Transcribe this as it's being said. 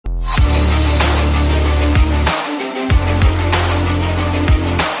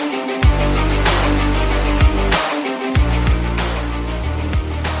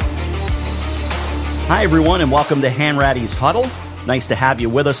Hi, everyone, and welcome to Hanratty'S Huddle. Nice to have you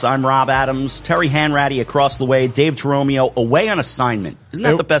with us. I'm Rob Adams. Terry Hanratty across the way. Dave Jeromeo away on assignment. Isn't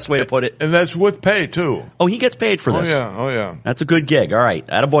that the best way to put it? And that's with pay, too. Oh, he gets paid for this. Oh, yeah. That's a good gig. All right.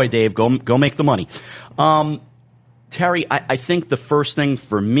 Attaboy, Dave. Go make the money. Terry, I think the first thing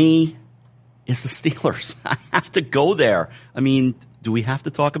for me is the Steelers. I have to go there. I mean, do we have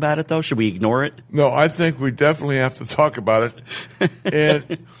to talk about it, though? Should we ignore it? No, I think we definitely have to talk about it.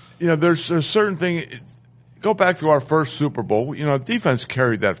 And, there's a certain thing. Go back to our first Super Bowl. Defense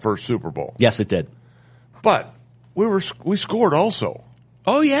carried that first Super Bowl. Yes, it did. But we scored also.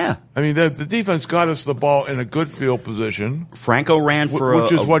 Oh, yeah. I mean, the defense got us the ball in a good field position. Franco ran for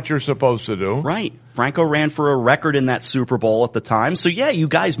which is what you're supposed to do. Right. Franco ran for a record in that Super Bowl at the time. So, yeah, you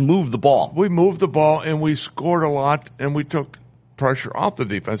guys moved the ball. We moved the ball, and we scored a lot, and we took pressure off the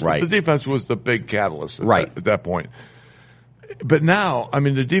defense. Right. The defense was the big catalyst at that point. But now, I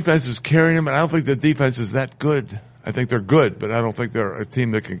mean, the defense is carrying them, and I don't think the defense is that good. I think they're good, but I don't think they're a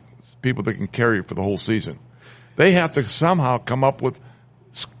team people that can carry it for the whole season. They have to somehow come up with,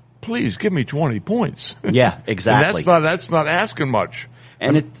 please give me 20 points. Yeah, exactly. And that's not asking much.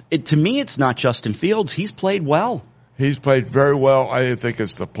 And to me, it's not Justin Fields. He's played well. He's played very well. I think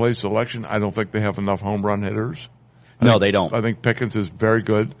it's the play selection. I don't think they have enough home run hitters. They don't. I think Pickens is very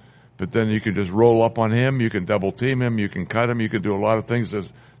good. But then you can just roll up on him. You can double team him. You can cut him. You can do a lot of things to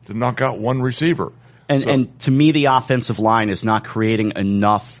knock out one receiver. And to me, the offensive line is not creating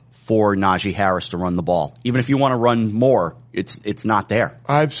enough for Najee Harris to run the ball. Even if you want to run more, it's not there.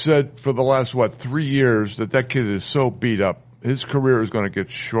 I've said for the last, 3 years that kid is so beat up. His career is going to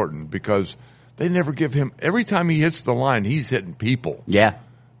get shortened because they never give him, every time he hits the line, he's hitting people. Yeah.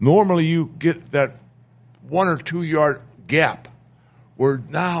 Normally you get that 1 or 2 yard gap where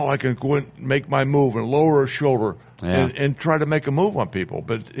now I can go and make my move and lower a shoulder and try to make a move on people.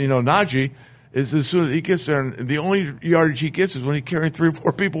 But, Najee is as soon as he gets there, and the only yardage he gets is when he's carrying 3 or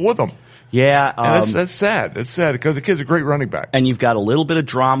 4 people with him. Yeah. And that's sad. It's sad because the kid's a great running back. And you've got a little bit of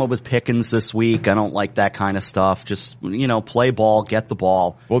drama with Pickens this week. I don't like that kind of stuff. Just, play ball, get the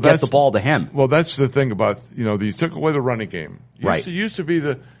ball, get the ball to him. Well, that's the thing about, you took away the running game. Right. It used to be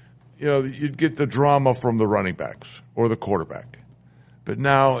you'd get the drama from the running backs or the quarterback. But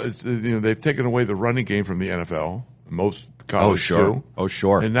now, they've taken away the running game from the NFL. Most colleges do. Oh,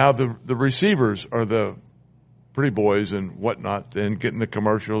 sure. And now the receivers are the pretty boys and whatnot, and getting the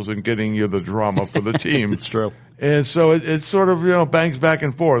commercials and getting you the drama for the team. It's true. And so it sort of, bangs back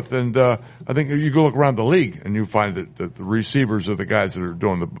and forth. And, I think you go look around the league and you find that the receivers are the guys that are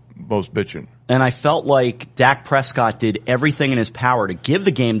doing the most bitching. And I felt like Dak Prescott did everything in his power to give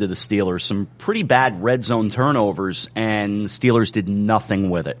the game to the Steelers. Some pretty bad red zone turnovers, and the Steelers did nothing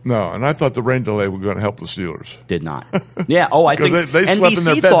with it. No, and I thought the rain delay was going to help the Steelers. Did not. Yeah. Oh, I think they slept in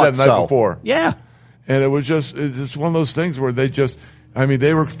their bed that night before. Yeah. And it was it's one of those things where they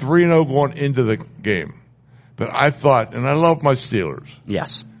were 3-0 going into the game. But I thought, and I love my Steelers.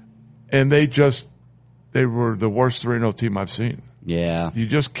 Yes. And they were the worst 3-0 team I've seen. Yeah. You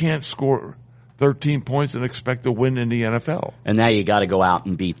just can't score 13 points and expect to win in the NFL. And now you got to go out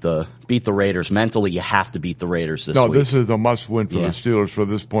and beat the Raiders. Mentally, you have to beat the Raiders this week. No, this is a must-win for the Steelers for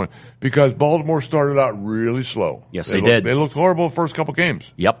this point because Baltimore started out really slow. Yes, they did. They looked horrible the first couple games.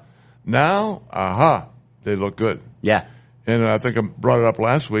 Yep. Now, they look good. Yeah. And I think I brought it up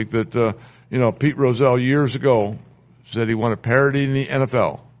last week that, Pete Rozelle years ago said he wanted parity in the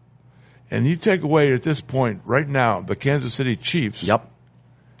NFL. And you take away at this point right now the Kansas City Chiefs. Yep.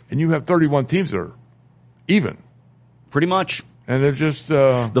 And you have 31 teams that are even. Pretty much. And they're just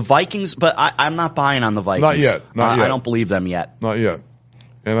the Vikings, but I'm not buying on the Vikings. Not yet. I don't believe them yet. Not yet.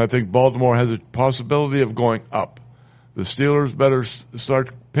 And I think Baltimore has a possibility of going up. The Steelers better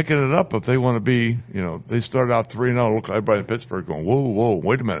start picking it up if they want to be, they started out 3-0. Look, everybody in Pittsburgh going, whoa,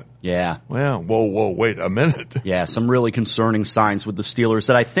 wait a minute. Yeah. Well, whoa, wait a minute. Yeah, some really concerning signs with the Steelers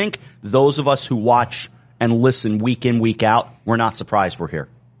that I think those of us who watch and listen week in, week out, we're not surprised we're here.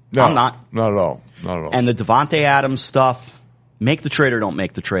 No, I'm not. Not at all. And the Devontae Adams stuff, make the trade or don't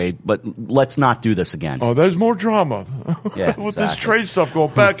make the trade, but let's not do this again. Oh, there's more drama. Yeah, with this trade stuff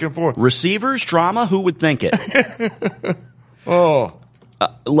going back and forth. Receivers, drama, who would think it? Oh.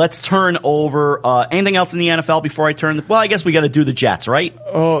 Let's turn over anything else in the NFL before I turn. Well, I guess we got to do the Jets, right?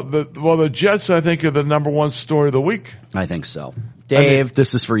 Oh, the Jets, I think, are the number one story of the week. I think so. Dave,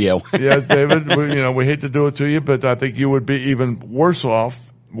 this is for you. Yeah, David, we hate to do it to you, but I think you would be even worse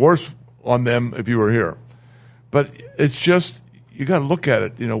on them if you were here. But it's just, you got to look at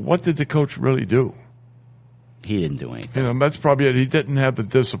it. What did the coach really do? He didn't do anything. That's probably it. He didn't have the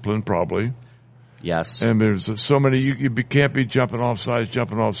discipline, probably. Yes. And there's so many, you can't be jumping off sides.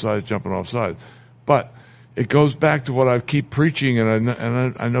 But it goes back to what I keep preaching, and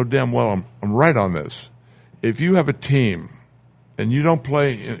I know damn well I'm right on this. If you have a team and you don't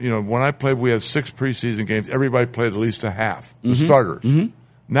play, when I played, we had 6 preseason games. Everybody played at least a half, the starters.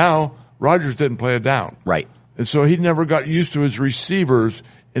 Now, Rodgers didn't play a down. Right. And so he never got used to his receivers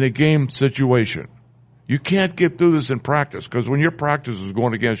in a game situation. You can't get through this in practice, because when your practice is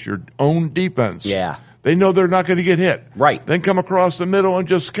going against your own defense, they know they're not going to get hit. Right. Then come across the middle and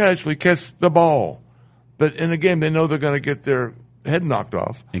just casually catch the ball. But in a game, they know they're going to get their head knocked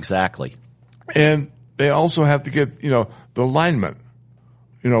off. Exactly. And they also have to get, the linemen.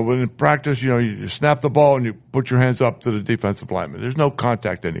 When in practice, you snap the ball and you put your hands up to the defensive lineman. There's no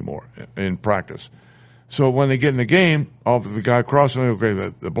contact anymore in practice. So when they get in the game, the guy crossing,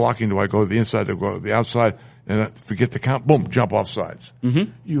 okay, the blocking, do I go to the inside, do I go to the outside? And forget the count, boom, jump off sides.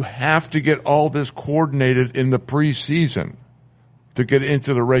 You have to get all this coordinated in the preseason to get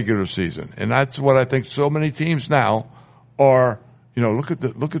into the regular season. And that's what I think so many teams now are, look at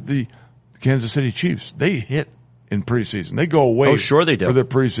the Kansas City Chiefs. They hit in preseason. They go away sure they do. for their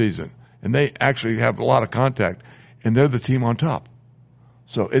preseason. And they actually have a lot of contact, and they're the team on top.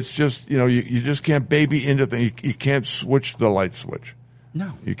 So it's just, you just can't baby into things. You can't switch the light switch.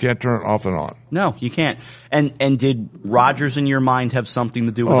 No. You can't turn it off and on. No, you can't. And did Rodgers in your mind have something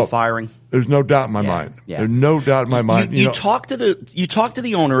to do with the firing? There's no doubt in my mind. Yeah. There's no doubt in my mind. You talk to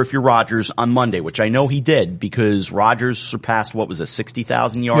the owner if you're Rodgers on Monday, which I know he did, because Rodgers surpassed,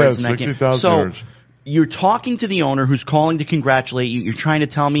 60,000 yards in that game. 60,000 yards. You're talking to the owner who's calling to congratulate you. You're trying to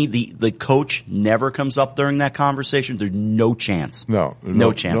tell me the coach never comes up during that conversation? There's no chance. No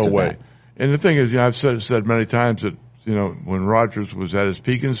chance. No way. That. And the thing is, I've said many times that, when Rodgers was at his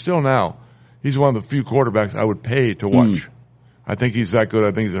peak, and still now, he's one of the few quarterbacks I would pay to watch. I think he's that good.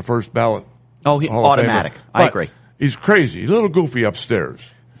 I think he's a first ballot. Oh, automatic. I agree. He's crazy. He's a little goofy upstairs.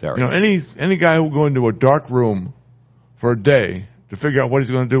 Very. Any guy who will go into a dark room for a day to figure out what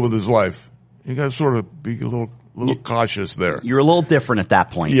he's going to do with his life, you got to sort of be a little cautious there. You're a little different at that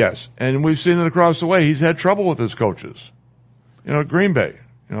point. Yes. And we've seen it across the way. He's had trouble with his coaches. Green Bay.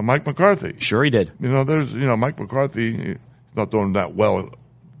 Mike McCarthy. Sure he did. There's, Mike McCarthy, he's not doing that well at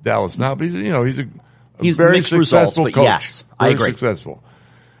Dallas now, but he's very successful coach. Yes, I agree. Successful.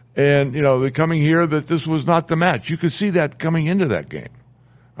 And, they're coming here that this was not the match. You could see that coming into that game.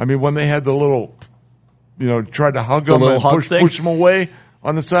 I mean, when they had the little, tried to hug him and push him away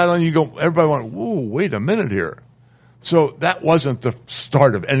on the sideline, everybody went, whoa, wait a minute here. So that wasn't the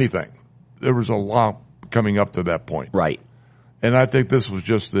start of anything. There was a lot coming up to that point. Right. And I think this was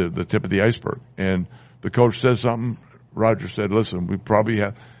just the tip of the iceberg. And the coach said something. Rodgers said, listen,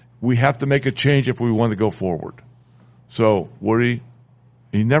 we have to make a change if we want to go forward. So Woody,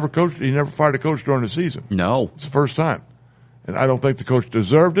 he never fired a coach during the season. No. It's the first time. And I don't think the coach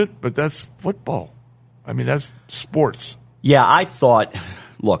deserved it, but that's football. I mean, that's sports. Yeah, I thought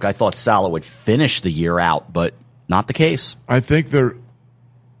Saleh would finish the year out, but not the case. I think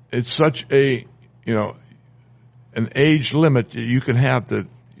it's such an age limit you can have that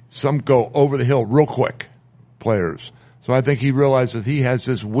some go over the hill real quick, players. So I think he realizes he has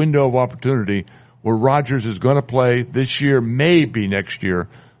this window of opportunity where Rodgers is going to play this year, maybe next year.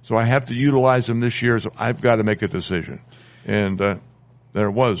 So I have to utilize him this year. So I've got to make a decision. And there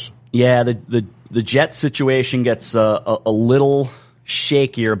it was. Yeah, the Jet situation gets a little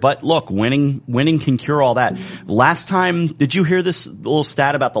shakier, but look, winning can cure all that. Last time, did you hear this little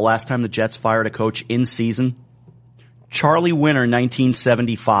stat about the last time the Jets fired a coach in season? Charlie Winter,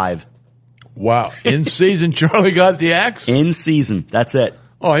 1975. Wow. In season, Charlie got the axe? In season. That's it.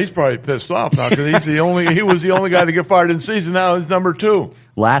 Oh, he's probably pissed off now because he was the only guy to get fired in season. Now he's number 2.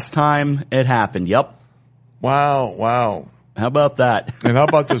 Last time it happened. Yep. Wow. How about that? And how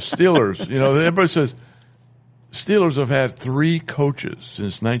about the Steelers? Everybody says Steelers have had 3 coaches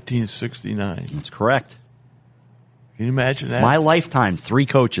since 1969. That's correct. Can you imagine that? My lifetime, 3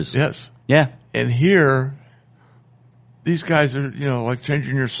 coaches. Yes. Yeah. And here, these guys are, like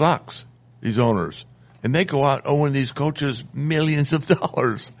changing your socks, these owners. And they go out owing these coaches millions of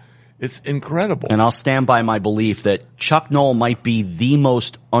dollars. It's incredible. And I'll stand by my belief that Chuck Noll might be the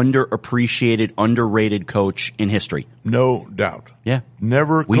most underappreciated, underrated coach in history. No doubt. Yeah.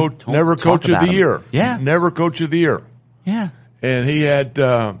 Never coach of the year. Yeah. Never coach of the year. Yeah. And he had,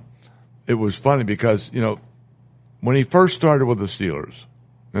 it was funny because, when he first started with the Steelers,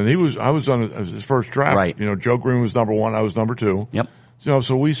 and I was on his first draft. Right. Joe Green was number 1, I was number 2. Yep.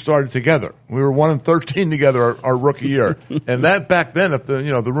 So we started together. We were 1-13 together our rookie year. And that back then, if the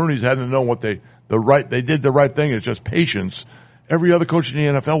Rooneys hadn't known what they did the right thing, it's just patience. Every other coach in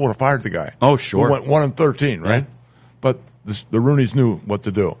the NFL would have fired the guy. Oh, sure. Who went 1-13, right? Yeah. But the Rooneys knew what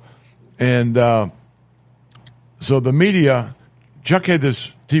to do. And, So the media, Chuck had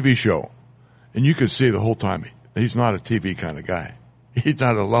this TV show, and you could see the whole time he's not a TV kind of guy. He's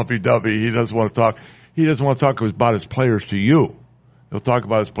not a lovey-dovey. He doesn't want to talk. He doesn't want to talk about his players to you. He'll talk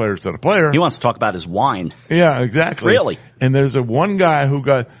about his players to the player. He wants to talk about his wine. Yeah, exactly. Really? And there's one guy who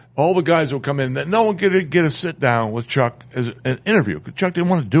got all the guys who come in that no one get a sit down with Chuck as an interview. Chuck didn't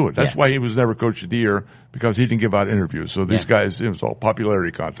want to do it. That's why he was never coach of the year, because he didn't give out interviews. So these guys, it was all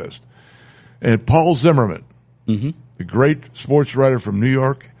popularity contest. And Paul Zimmerman, the great sports writer from New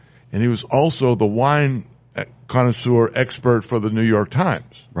York, and he was also the wine connoisseur expert for the New York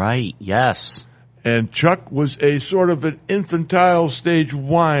Times. Right. Yes. And Chuck was a sort of an infantile stage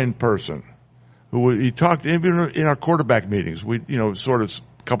wine person he talked even in our quarterback meetings. We, sort of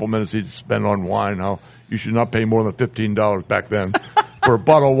a couple minutes he'd spend on wine, how you should not pay more than $15 back then for a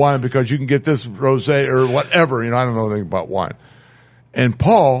bottle of wine because you can get this rosé or whatever. I don't know anything about wine. And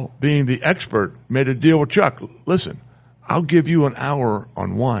Paul, being the expert, made a deal with Chuck. Listen, I'll give you an hour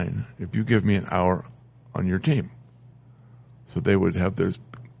on wine if you give me an hour on your team. So they would have this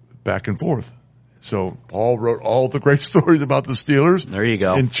back and forth. So Paul wrote all the great stories about the Steelers. There you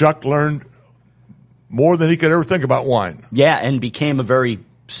go. And Chuck learned more than he could ever think about wine. Yeah, and became a very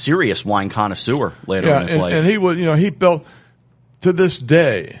serious wine connoisseur later in his life. And he was, he built, to this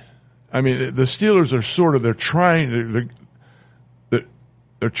day, I mean, the Steelers are sort of, they're trying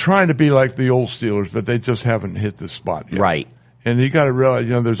to be like the old Steelers, but they just haven't hit the spot yet. Right. And you got to realize,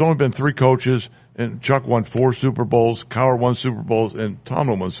 there's only been 3 coaches, and Chuck won 4 Super Bowls, Cowher won Super Bowls, and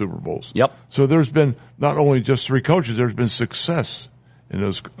Tomlin won Super Bowls. Yep. So there's been not only just 3 coaches, there's been success in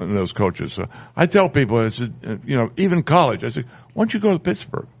those coaches. So I tell people, I said, even college, I said, why don't you go to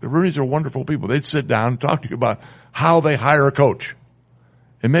Pittsburgh? The Rooney's are wonderful people. They'd sit down and talk to you about how they hire a coach.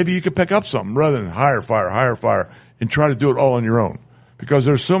 And maybe you could pick up something rather than hire, fire, and try to do it all on your own. Because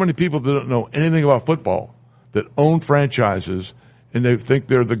there's so many people that don't know anything about football that own franchises, and they think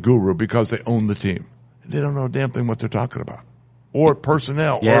they're the guru because they own the team. And they don't know a damn thing what they're talking about. Or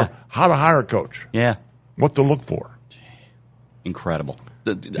personnel, or how to hire a coach. Yeah. What to look for. Incredible.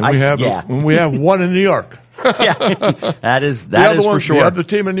 We have one in New York. Yeah. That is for sure. The other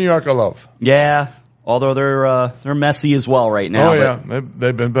team in New York I love. Yeah. Although they're messy as well right now. Oh, yeah.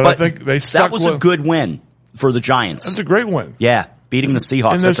 They've been, but I think they stuck that was a good win for the Giants. That's a great win. Yeah. Beating the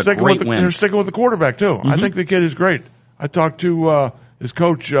Seahawks. That's a great win. They're sticking with the quarterback, too. I think the kid is great. I talked to his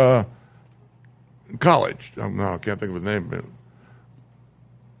coach in college. I can't think of his name.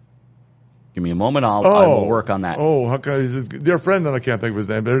 Give me a moment. I will work on that. Oh, how can he's a dear friend, and I can't think of his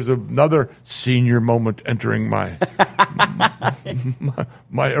name. There's another senior moment entering my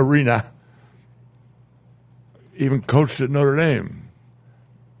my arena. Even coached at Notre Dame.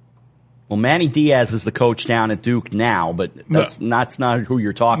 Well, Manny Diaz is the coach down at Duke now, but that's not who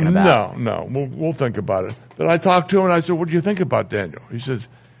you're talking about. No. We'll think about it. But I talked to him and I said, "What do you think about Daniel?" He says,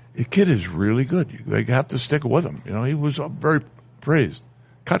 "The kid is really good. They have to stick with him." He was very praised.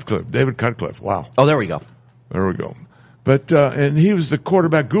 David Cutcliffe. Wow. Oh, there we go. But and he was the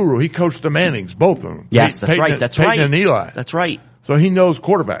quarterback guru. He coached the Mannings, both of them. Yes, that's right. That's right. Peyton and Eli. That's right. So he knows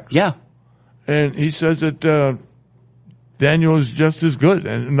quarterbacks. Yeah. And he says that Daniel is just as good,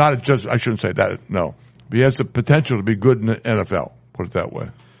 and not just. I shouldn't say that. No, but he has the potential to be good in the NFL. Put it that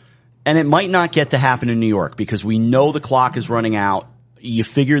way. And it might not get to happen in New York because we know the clock is running out. You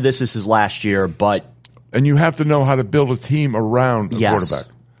figure this is his last year, and you have to know how to build a team around a quarterback.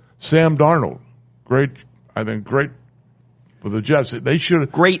 Sam Darnold, great for the Jets. They should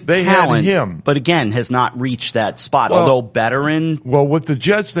have. Great they talent, had him, but again, has not reached that spot. Although veteran. Well, with the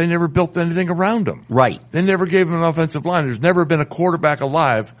Jets, they never built anything around him. Right. They never gave him an offensive line. There's never been a quarterback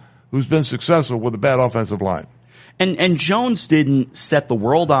alive who's been successful with a bad offensive line. And Jones didn't set the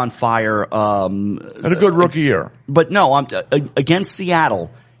world on fire. Had a good rookie year. But no, against Seattle,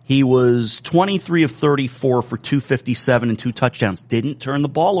 he was 23 of 34 for 257 and 2 touchdowns. Didn't turn the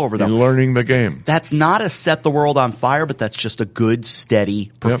ball over, though. He's learning the game. That's not a set the world on fire, but that's just a good,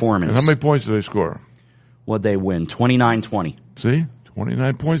 steady performance. Yep. And how many points did they score? What'd they win? 29-20. See?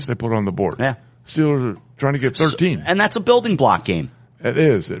 29 points they put on the board. Yeah. Steelers are trying to get 13. And that's a building block game. It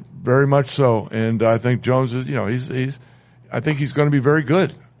is. Very much so. And I think Jones is, I think he's going to be very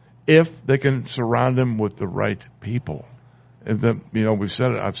good if they can surround him with the right people. And then, we've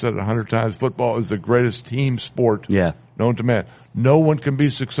said it, I've said it 100 times, football is the greatest team sport known to man. No one can be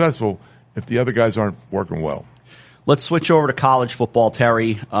successful if the other guys aren't working well. Let's switch over to college football,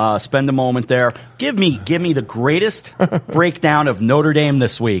 Terry. Spend a moment there. Give me the greatest breakdown of Notre Dame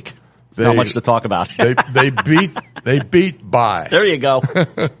this week. Not much to talk about. they beat by. There you go.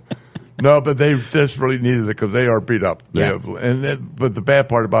 No, but they desperately needed it because they are beat up. But the bad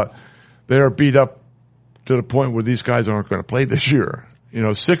part about they are beat up to the point where these guys aren't going to play this year.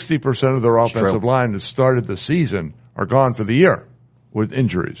 60% of their offensive line that started the season are gone for the year with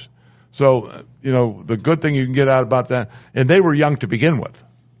injuries. So, the good thing you can get out about that, and they were young to begin with.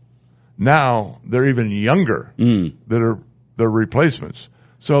 Now they're even younger that are their replacements.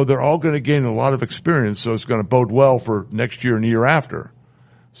 So they're all going to gain a lot of experience. So it's going to bode well for next year and the year after.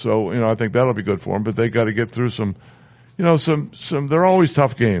 So, I think that'll be good for them, but they got to get through some, they're always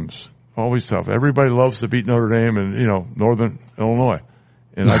tough games. Always tough. Everybody loves to beat Notre Dame and, Northern Illinois.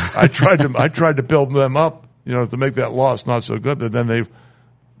 And I tried to build them up, to make that loss not so good, but then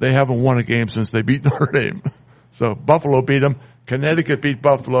they haven't won a game since they beat Notre Dame. So Buffalo beat them. Connecticut beat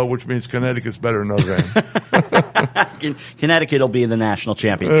Buffalo, which means Connecticut's better than Notre Dame. Connecticut will be the national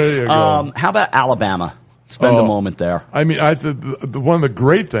champion. There you go. How about Alabama? Spend a moment there. I mean, one of the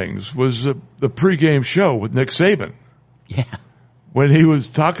great things was the pregame show with Nick Saban. Yeah. When he was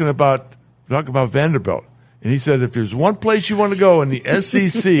talking about Vanderbilt. And he said, if there's one place you want to go in the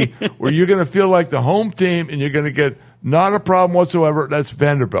SEC where you're going to feel like the home team and you're going to get not a problem whatsoever, that's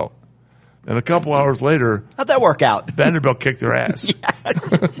Vanderbilt. And a couple hours later, how'd that work out? Vanderbilt kicked their ass.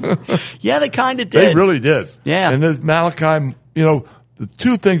 Yeah, they kind of did. They really did. Yeah. And then Malachi, the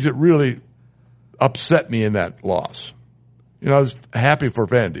two things that really upset me in that loss. I was happy for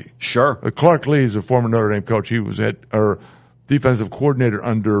Vandy. Sure. Clark Lee is a former Notre Dame coach. He was defensive coordinator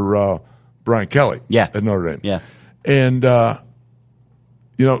under Brian Kelly. Yeah. At Notre Dame. Yeah. And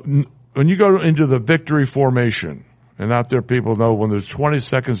when you go into the victory formation, and out there people know when there's 20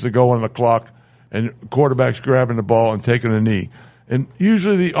 seconds to go on the clock and quarterback's grabbing the ball and taking a knee. And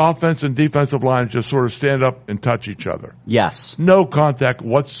usually the offense and defensive lines just sort of stand up and touch each other. Yes. No contact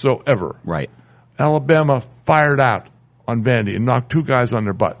whatsoever. Right. Alabama fired out on Vandy and knocked two guys on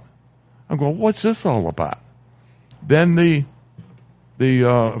their butt. I'm going, what's this all about? Then the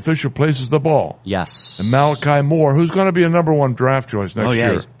official places the ball. Yes. And Malachi Moore, who's going to be a number one draft choice next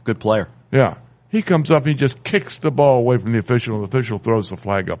year. He's a good player. Yeah. He comes up and he just kicks the ball away from the official, and the official throws the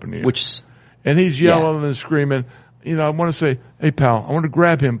flag up in the air. And he's yelling and screaming. I want to say, hey, pal, I want to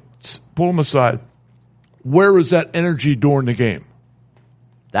grab him, pull him aside. Where is that energy during the game?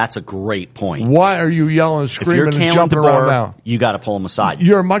 That's a great point. Why are you yelling and screaming and jumping around now? You got to pull him aside.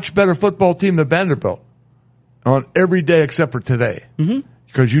 You're a much better football team than Vanderbilt on every day except for today. Mm-hmm.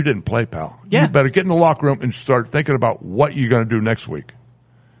 Because you didn't play, pal. Yeah. You better get in the locker room and start thinking about what you're going to do next week.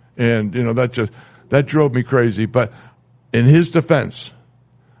 And, that drove me crazy. But in his defense,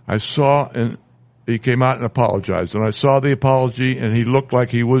 I saw, and he came out and apologized. And I saw the apology, and he looked like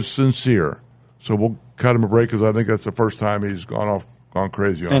he was sincere. So we'll cut him a break because I think that's the first time he's gone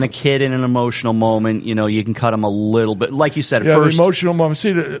crazy on And us. a kid in an emotional moment, you can cut him a little bit. Like you said, the emotional moment.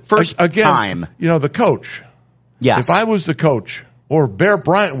 See, first again, time. The coach. Yes. If I was the coach, or Bear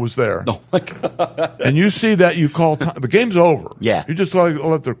Bryant was there. Oh my God. And you see that, you call time. The game's over. Yeah. You just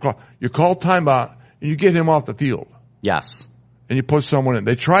let their call. You call timeout and you get him off the field. Yes. And you put someone in.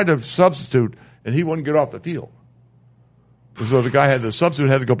 They tried to substitute and he wouldn't get off the field. So the substitute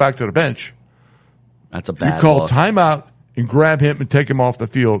had to go back to the bench. That's a bad You call look. timeout and grab him and take him off the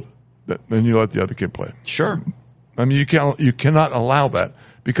field. Then you let the other kid play. Sure. I mean, you cannot allow that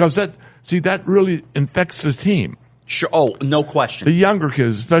because that really infects the team. Sure. Oh, no question. The younger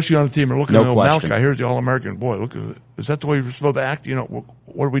kids, especially on the team, are looking at question. Malachi. Here's the All-American. Boy, look at it. Is that the way you're supposed to act?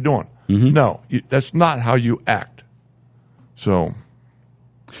 What are we doing? Mm-hmm. No, that's not how you act. So.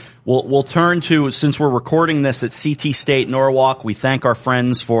 We'll turn to, since we're recording this at CT State Norwalk, we thank our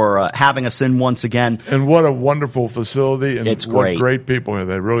friends for having us in once again. And what a wonderful facility. And it's great. What great people here.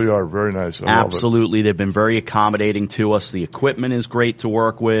 They really are very nice. I Absolutely. Love it. They've been very accommodating to us. The equipment is great to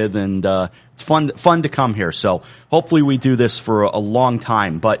work with, and it's fun to come here. So hopefully we do this for a long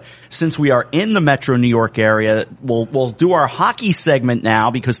time. But since we are in the Metro New York area, we'll do our hockey segment now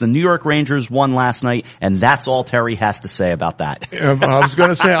because the New York Rangers won last night, and that's all Terry has to say about that. I was going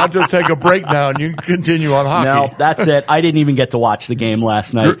to say, I'll just take a break now and you can continue on hockey. No, that's it. I didn't even get to watch the game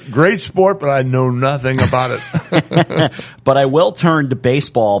last night. Great sport, but I know nothing about it. But I will turn to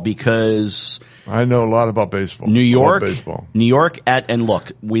baseball because I know a lot about baseball. New York and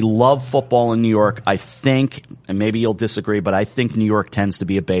look, we love football in New York. I think, and maybe you'll disagree, but I think New York tends to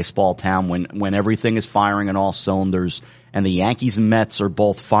be a baseball town when everything is firing on all cylinders, and the Yankees and Mets are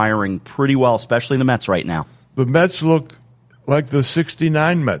both firing pretty well, especially the Mets right now. The Mets look like the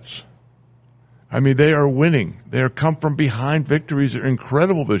 '69 Mets. I mean, they are winning. They are come from behind victories. They're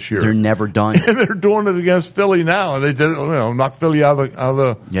incredible this year. They're never done. And they're doing it against Philly now, and they did it, knock Philly out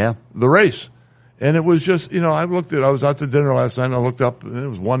of the race. And it was just, I was out to dinner last night and I looked up and it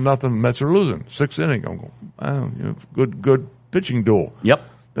was 1-0. Mets are losing. 6th inning. I'm going, good pitching duel. Yep.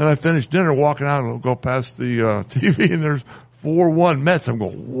 Then I finish dinner, walking out, and I'll go past the TV, and there's 4-1 Mets. I'm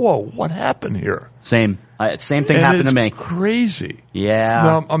going, whoa, what happened here? Same thing happened to me. Crazy. Yeah.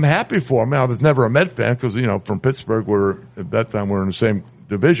 Now, I'm happy for him. I was never a Met fan because, from Pittsburgh, at that time, we're in the same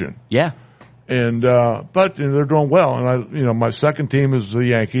division. Yeah. And, but they're doing well. And my second team is the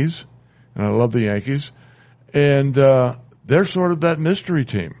Yankees, and I love the Yankees. And, they're sort of that mystery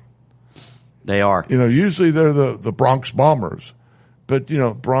team. They are. Usually they're the Bronx Bombers, but,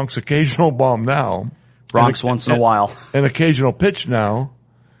 Bronx occasional bomb now. Bronx once in a while. An occasional pitch now.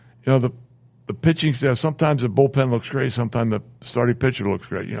 The pitching staff, sometimes the bullpen looks great, sometimes the starting pitcher looks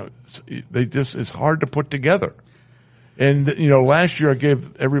great. It's hard to put together. And, last year I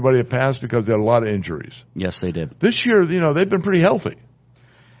gave everybody a pass because they had a lot of injuries. Yes, they did. This year, they've been pretty healthy.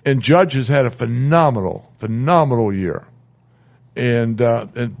 And Judge has had a phenomenal year.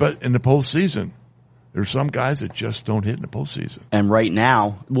 But in the postseason, there's some guys that just don't hit in the postseason. And right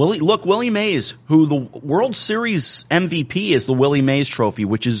now, Willie Mays, who the World Series MVP is the Willie Mays Trophy,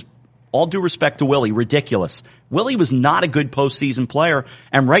 which is, all due respect to Willie, ridiculous. Willie was not a good postseason player,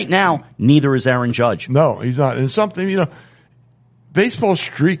 and right now, neither is Aaron Judge. No, he's not. And something, baseball's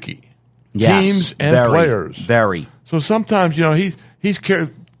streaky. Yes, teams and players. Very. So sometimes, he's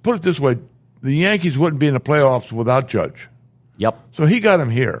put it this way, the Yankees wouldn't be in the playoffs without Judge. Yep. So he got him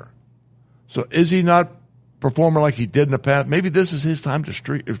here. So is he not performing like he did in the past? Maybe this is his time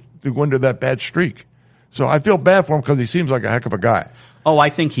to go into that bad streak. So I feel bad for him because he seems like a heck of a guy. Oh, I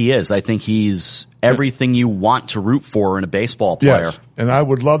think he is. I think he's everything you want to root for in a baseball player. Yes. And I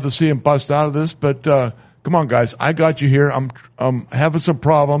would love to see him bust out of this, but come on, guys. I got you here. I'm having some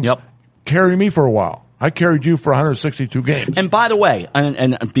problems. Yep. Carry me for a while. I carried you for 162 games. And by the way,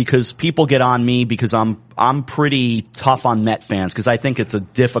 and because people get on me because I'm pretty tough on Met fans because I think it's a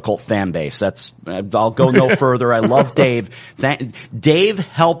difficult fan base. I'll go no further. I love Dave. Dave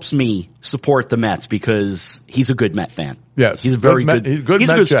helps me support the Mets because he's a good Met fan. Yes. He's a very good. He's a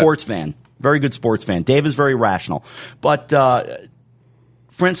good sports fan. Very good sports fan. Dave is very rational. But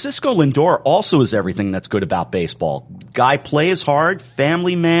Francisco Lindor also is everything that's good about baseball. Guy plays hard,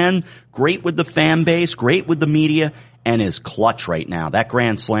 family man, great with the fan base, great with the media, and is clutch right now. That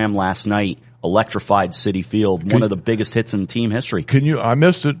grand slam last night electrified Citi Field, one of the biggest hits in team history. I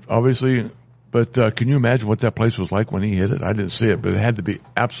missed it, obviously, but can you imagine what that place was like when he hit it? I didn't see it, but it had to be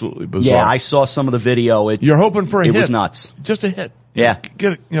absolutely bizarre. Yeah, I saw some of the video. You're hoping for a hit. It was nuts. Just a hit. Yeah.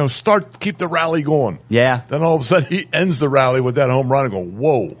 Keep the rally going. Yeah. Then all of a sudden he ends the rally with that home run and go,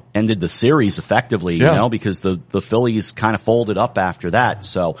 whoa. Ended the series effectively, because the Phillies kind of folded up after that.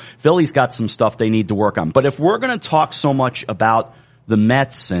 So Phillies got some stuff they need to work on. But if we're going to talk so much about the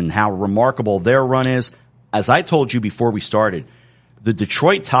Mets and how remarkable their run is, as I told you before we started, the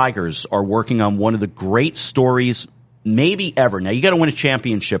Detroit Tigers are working on one of the great stories maybe ever. Now you got to win a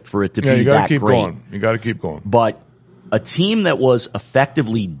championship for it to be that great. Going. You got to keep going. But a team that was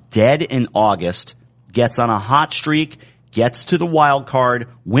effectively dead in August gets on a hot streak, gets to the wild card,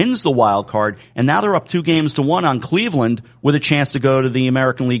 wins the wild card, and now they're up 2-1 on Cleveland with a chance to go to the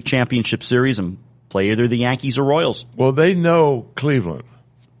American League Championship Series and play either the Yankees or Royals. Well, they know Cleveland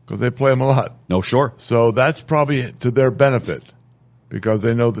because they play them a lot. No, sure. So that's probably to their benefit because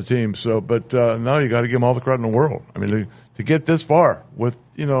they know the team. So, but no, you got to give them all the credit in the world. I mean, to get this far with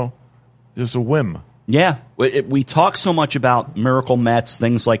just a whim. Yeah, we talk so much about miracle Mets,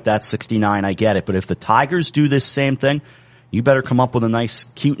 things like that, 69, I get it. But if the Tigers do this same thing, you better come up with a nice,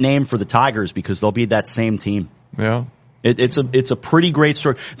 cute name for the Tigers because they'll be that same team. Yeah. It's a pretty great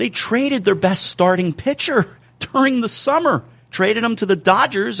story. They traded their best starting pitcher during the summer, traded him to the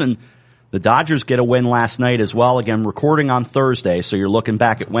Dodgers, and the Dodgers get a win last night as well. Again, recording on Thursday, so you're looking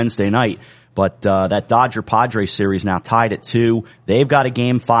back at Wednesday night. But that Dodger-Padres series now tied at 2. They've got a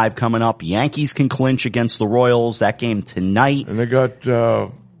Game 5 coming up. Yankees can clinch against the Royals. That game tonight. And they got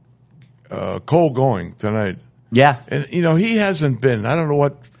Cole going tonight. Yeah. And, he hasn't been. I don't know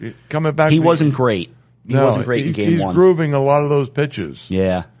what – coming back. He wasn't great. He wasn't great in Game 1. He's grooving a lot of those pitches.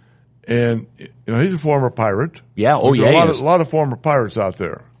 Yeah. And, he's a former Pirate. Yeah. Oh, There's yeah. a lot of former Pirates out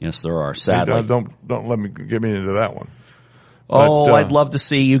there. Yes, there are, sadly. Don't get me into that one. But, I'd love to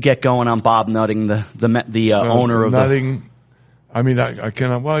see you get going on Bob Nutting, the owner of Nutting. I mean, I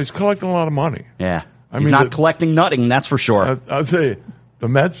cannot. Well, he's collecting a lot of money. Yeah, he's not collecting nutting, that's for sure. I'll tell you, the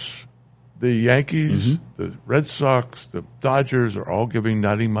Mets, the Yankees, the Red Sox, the Dodgers are all giving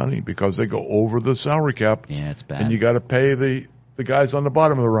nutting money because they go over the salary cap. Yeah, it's bad. And you got to pay the guys on the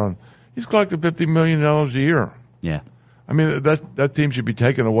bottom of the run. He's collecting $50 million a year. Yeah, I mean that team should be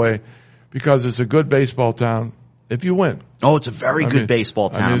taken away because it's a good baseball town. If you win. Oh, it's a very good baseball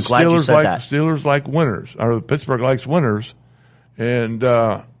town. I'm glad Steelers you said that. Steelers like winners. Or Pittsburgh likes winners. And,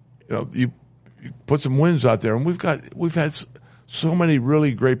 you put some wins out there, and we've had so many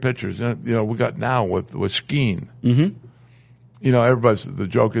really great pitchers. We got now with Skeen. Mm-hmm. Everybody's, the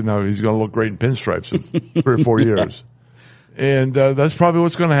joke is now he's going to look great in pinstripes in 3 or 4 years. And, that's probably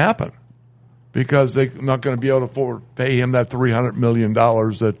what's going to happen because they're not going to be able to pay him that $300 million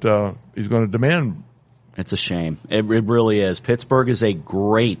that, he's going to demand. It's a shame. It really is. Pittsburgh is a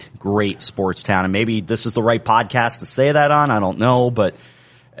great, great sports town. And maybe this is the right podcast to say that on. I don't know, but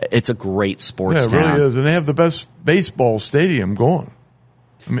it's a great sports town. Yeah, it really is. And they have the best baseball stadium going.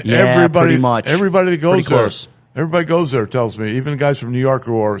 I mean, pretty much. Everybody that goes there. Close. Everybody goes there, tells me. Even guys from New York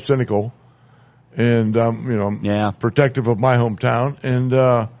who are cynical and, protective of my hometown.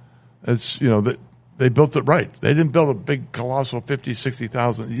 And, they built it right. They didn't build a big, colossal 50,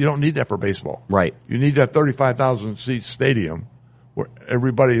 60,000. You don't need that for baseball. Right. You need that 35,000 seat stadium where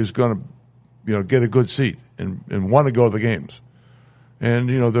everybody is going to, get a good seat and want to go to the games. And,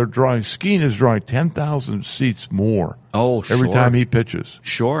 Skeen is drawing 10,000 seats more. Oh, sure. Every time he pitches.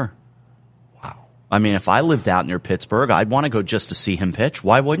 Sure. Wow. I mean, if I lived out near Pittsburgh, I'd want to go just to see him pitch.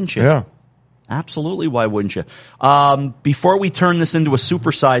 Why wouldn't you? Yeah. Absolutely. Why wouldn't you? Before we turn this into a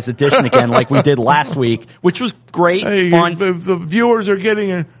supersized edition again, like we did last week, which was great, fun. The viewers are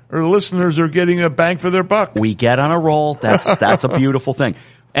getting, or listeners are getting a bang for their buck. We get on a roll. That's a beautiful thing.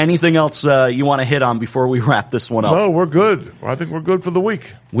 Anything else you want to hit on before we wrap this one up? No, we're good. I think we're good for the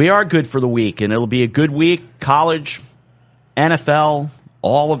week. We are good for the week, and it'll be a good week. College, NFL,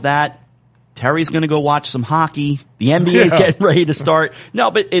 all of that. Terry's going to go watch some hockey. The NBA is getting ready to start. No,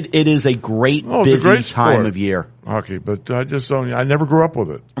 but it is a great, busy time of year. Hockey, but I never grew up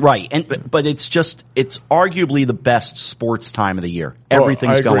with it. Right. But it's arguably the best sports time of the year.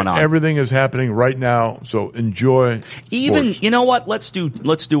 Everything's going on. Everything is happening right now, so enjoy sports. You know what? Let's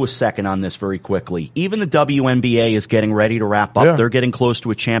do a second on this very quickly. Even the WNBA is getting ready to wrap up. Yeah. They're getting close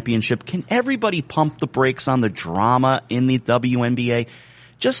to a championship. Can everybody pump the brakes on the drama in the WNBA?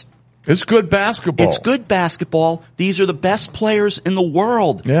 It's good basketball. It's good basketball. These are the best players in the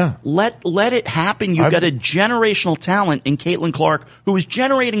world. Yeah. Let it happen. You've got a generational talent in Caitlin Clark who is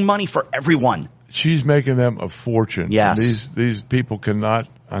generating money for everyone. She's making them a fortune. Yes. These people cannot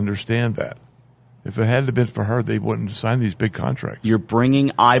understand that. If it hadn't been for her, they wouldn't have signed these big contracts. You're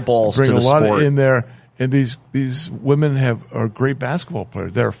bringing eyeballs to the sport. Bring a lot in there. And these women are great basketball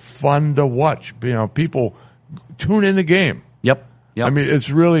players. They're fun to watch. People tune in the game. Yep. I mean, it's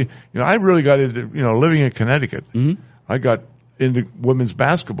really, I really got into, living in Connecticut. Mm-hmm. I got into women's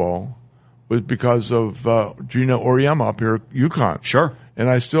basketball because of Gina Auriemma up here at UConn. Sure. And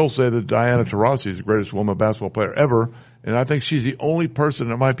I still say that Diana Taurasi is the greatest woman basketball player ever. And I think she's the only person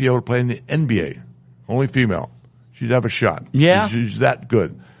that might be able to play in the NBA. Only female. She'd have a shot. Yeah. She's that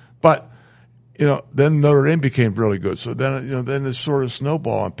good. But, then Notre Dame became really good. So then, then this sort of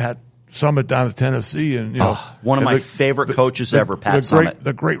snowball, and Pat Summitt down in Tennessee, and one of my favorite coaches ever, Pat Summitt.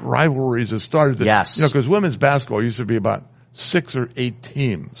 The great rivalries that started. Yes, because women's basketball used to be about 6 or 8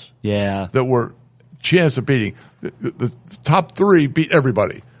 teams. Yeah, that were chance of beating. The top 3 beat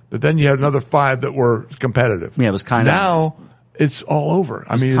everybody, but then you had another 5 that were competitive. Yeah, it was kind of now it's all over.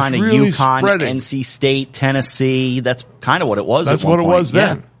 I mean, kind it's of really UConn, spreading. NC State, Tennessee. That's kind of what it was. That's at one what point. It was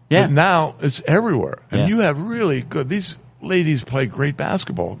then. Yeah. But now it's everywhere, and yeah. you have really good these. Ladies play great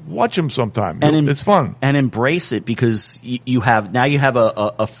basketball. Watch them sometime. It's fun. And embrace it because you have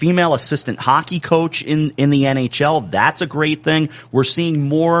a female assistant hockey coach in the NHL. That's a great thing. We're seeing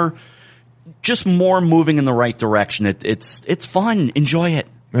more moving in the right direction. It's fun. Enjoy it.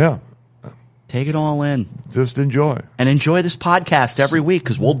 Yeah. Take it all in. Just enjoy. And enjoy this podcast every week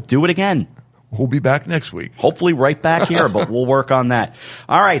because we'll do it again. We'll be back next week. Hopefully right back here, but we'll work on that.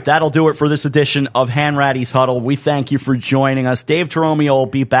 All right, that'll do it for this edition of Hanratty'S Huddle. We thank you for joining us. Dave Toromio will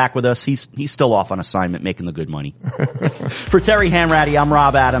be back with us. He's still off on assignment making the good money. For Terry Hanratty, I'm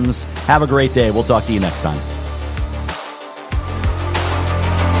Rob Adams. Have a great day. We'll talk to you next time.